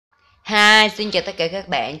Hi, xin chào tất cả các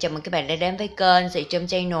bạn, chào mừng các bạn đã đến với kênh Chị Trâm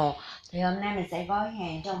Channel. Thì hôm nay mình sẽ gói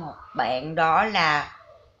hàng cho một bạn, đó là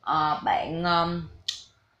bạn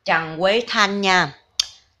Trần Quế Thanh nha.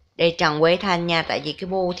 Đây, Trần Quế Thanh nha, tại vì cái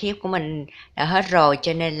bưu thiếp của mình đã hết rồi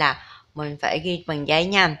cho nên là mình phải ghi bằng giấy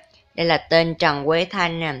nha. Đây là tên Trần Quế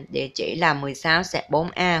Thanh nè, địa chỉ là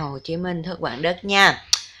 16/4A Hồ Chí Minh, Thất Quảng Đất nha.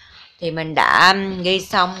 Thì mình đã ghi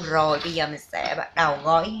xong rồi, bây giờ mình sẽ bắt đầu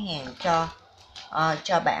gói hàng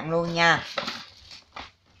cho bạn luôn nha.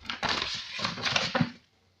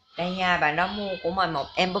 Đây nha, bạn đó mua của mình một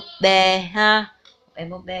em búp bê ha. Một em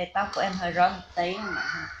búp bê, tóc của em hơi rối một tí mà bạn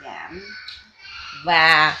thông cảm.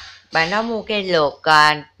 Và bạn đó mua cây lược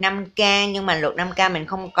 5k, nhưng mà lược 5k mình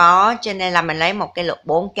không có, cho nên là mình lấy một cây lược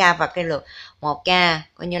 4k và cây lược 1k,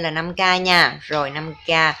 coi như là 5k nha. Rồi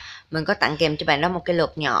 5k mình có tặng kèm cho bạn đó một cây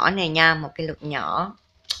lược nhỏ này nha, một cây lược nhỏ.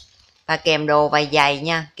 Và kèm đồ và giày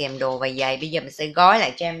nha, kèm đồ và giày. Bây giờ mình sẽ gói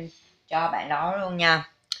lại cho bạn đó luôn nha.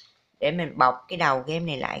 Để mình bọc cái đầu game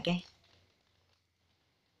này lại cái.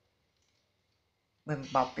 Mình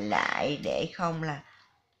bọc lại để không là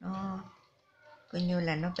nó coi như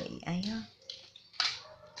là nó bị ấy á.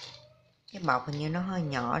 Cái bọc hình như nó hơi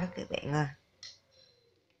nhỏ đó các bạn ơi,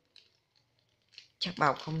 chắc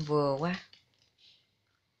bọc không vừa quá,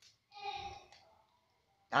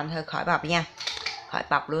 tạm thời khỏi bọc nha, khỏi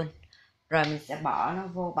bọc luôn. Rồi mình sẽ bỏ nó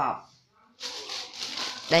vô bọc.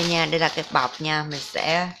 Đây nha, đây là cái bọc nha, mình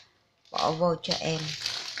sẽ bỏ vô cho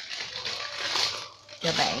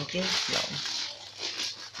bạn chứ lộn.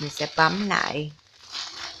 Mình sẽ bấm lại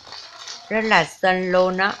rất là xinh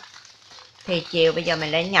luôn á. Thì chiều bây giờ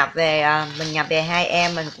mình đã nhập về, mình nhập về 2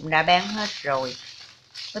 em mình cũng đã bán hết rồi.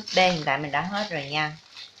 Búp bê hiện tại mình đã hết rồi nha.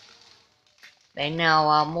 Bạn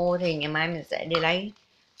nào mua thì ngày mai mình sẽ đi lấy,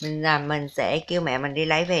 mình sẽ kêu mẹ mình đi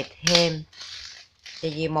lấy về thêm. Thì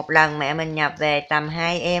vì một lần mẹ mình nhập về tầm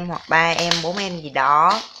 2 em hoặc 3 em 4 em gì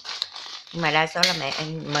đó, nhưng mà đa số là mẹ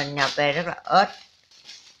mình nhập về rất là ít,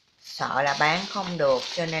 sợ là bán không được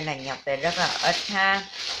cho nên là nhập về rất là ít ha.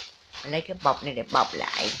 Mình lấy cái bọc này để bọc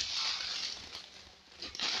lại.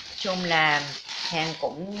 Chung là hàng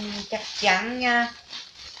cũng chắc chắn nha.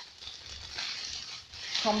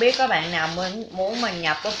 Không biết có bạn nào muốn mình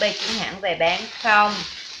nhập búp bê chính hãng về bán không?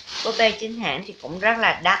 Búp bê chính hãng thì cũng rất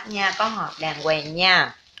là đắt nha, có hộp đàng hoàng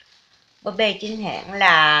nha. Búp bê chính hãng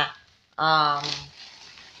là uh,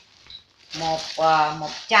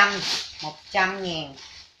 100 ngàn,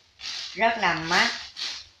 rất là mắc.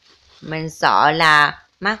 Mình sợ là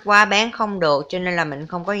mắc quá bán không được cho nên là mình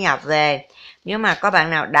không có nhập về. Nếu mà có bạn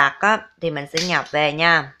nào đặt á thì mình sẽ nhập về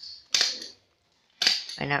nha.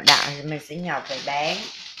 Bạn nào đặt thì mình sẽ nhập về bán,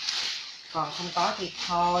 còn không có thì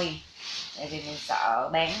thôi, tại vì mình sợ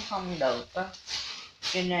bán không được á,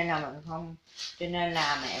 cho nên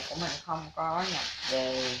là mẹ của mình không có nhập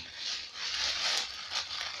về.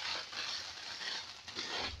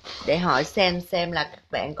 Để hỏi xem là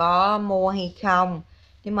các bạn có mua hay không.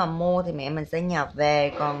 Nếu mà mua thì mẹ mình sẽ nhập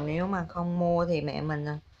về, còn nếu mà không mua thì mẹ mình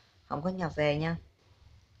không có nhập về nha.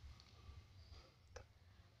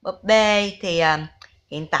 Búp bê thì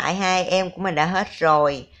hiện tại 2 em của mình đã hết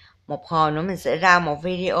rồi. Một hồi nữa mình sẽ ra một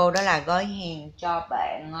video, đó là gói hàng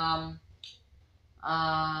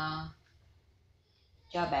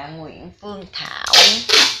cho bạn Nguyễn Phương Thảo.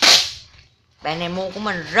 Bạn này mua của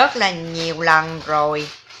mình rất là nhiều lần rồi,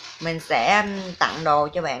 mình sẽ tặng đồ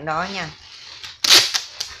cho bạn đó nha.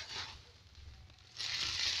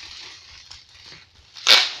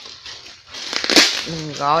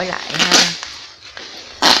 Mình gói lại ha.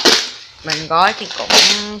 Mình gói thì cũng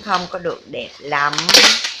không có được đẹp lắm,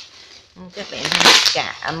 các bạn thông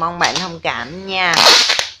cảm, mong bạn thông cảm nha.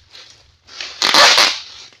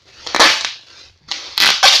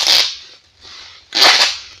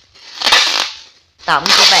 Tổng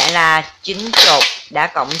của bạn là 90, đã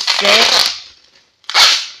cộng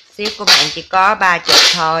ship của bạn chỉ có 30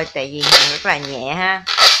 thôi, tại vì hàng rất là nhẹ ha.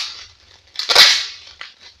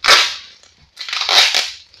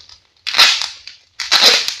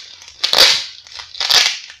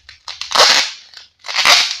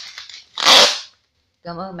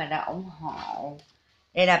 Cảm ơn bạn đã ủng hộ.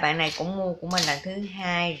 Đây là bạn này cũng mua của mình lần thứ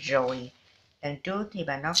 2 rồi. Lần trước thì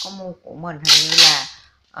bạn đó có mua của mình hình như là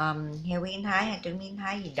heo biến thái hay trứng biến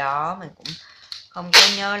thái gì đó, mình cũng không có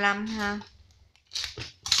nhớ lắm ha.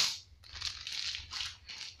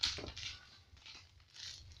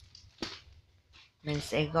 Mình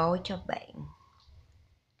sẽ gói cho bạn.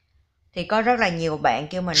 Thì có rất là nhiều bạn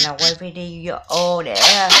kêu mình là quay video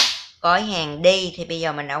để gói hàng đi, thì bây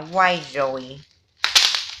giờ mình đã quay rồi.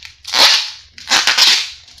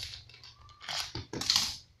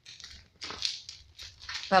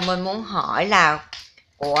 Và mình muốn hỏi là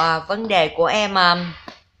vấn đề của em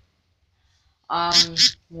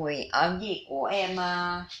Nguyện ở gì của em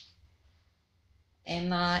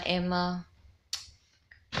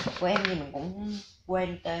của em gì mình cũng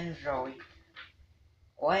quên tên rồi.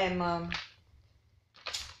 Của em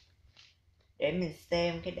để mình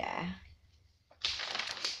xem cái đã.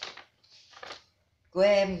 Của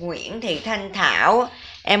em Nguyễn Thị Thanh Thảo,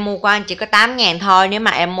 em mua của anh chỉ có 8.000 thôi. Nếu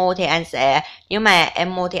mà em mua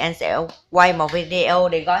thì anh sẽ quay một video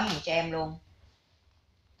để gói hàng cho em luôn.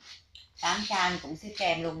 800 anh cũng ship cho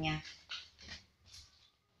em luôn nha.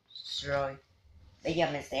 Rồi bây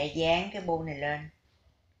giờ mình sẽ dán cái bu này lên.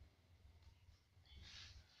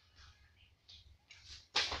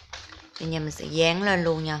 Bây giờ mình sẽ dán lên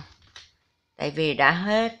luôn nha. Tại vì đã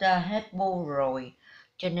hết bu rồi,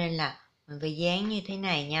 cho nên là mình phải dán như thế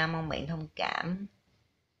này nha, mong bạn thông cảm.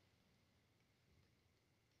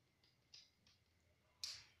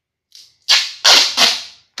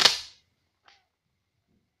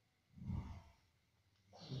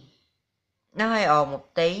 Nó hơi ồn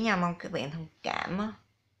một tí nha, mong các bạn thông cảm á.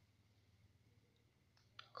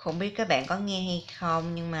 Không biết các bạn có nghe hay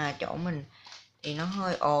không, nhưng mà chỗ mình thì nó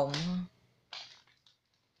hơi ồn.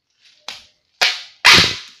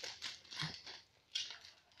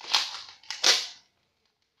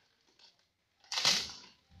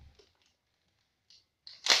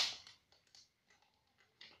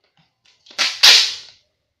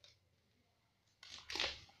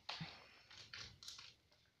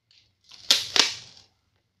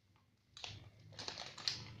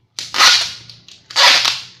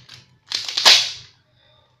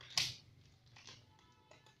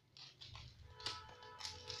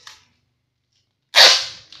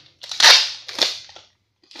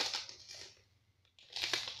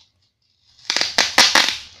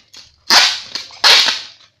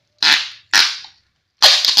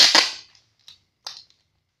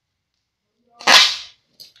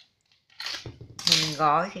 Mình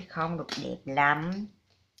gói thì không được đẹp lắm,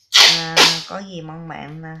 có gì mong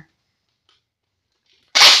bạn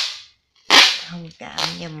thông cảm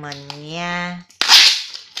cho mình nha.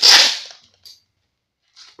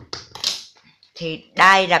 Thì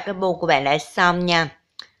đây là cái bu của bạn đã xong nha.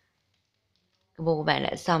 Cái bu của bạn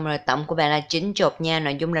đã xong rồi, tổng của bạn là 90 nha.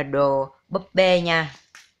 Nội dung là đồ búp bê nha.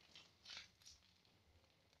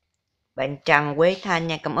 Bạn Trần Quế Thanh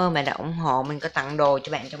nha, cảm ơn bạn đã ủng hộ, mình có tặng đồ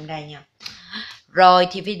cho bạn trong đây nha. Rồi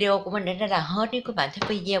thì video của mình đến đây là hết. Nếu các bạn thích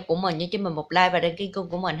video của mình nhớ cho mình một like và đăng ký kênh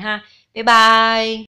của mình ha. Bye bye.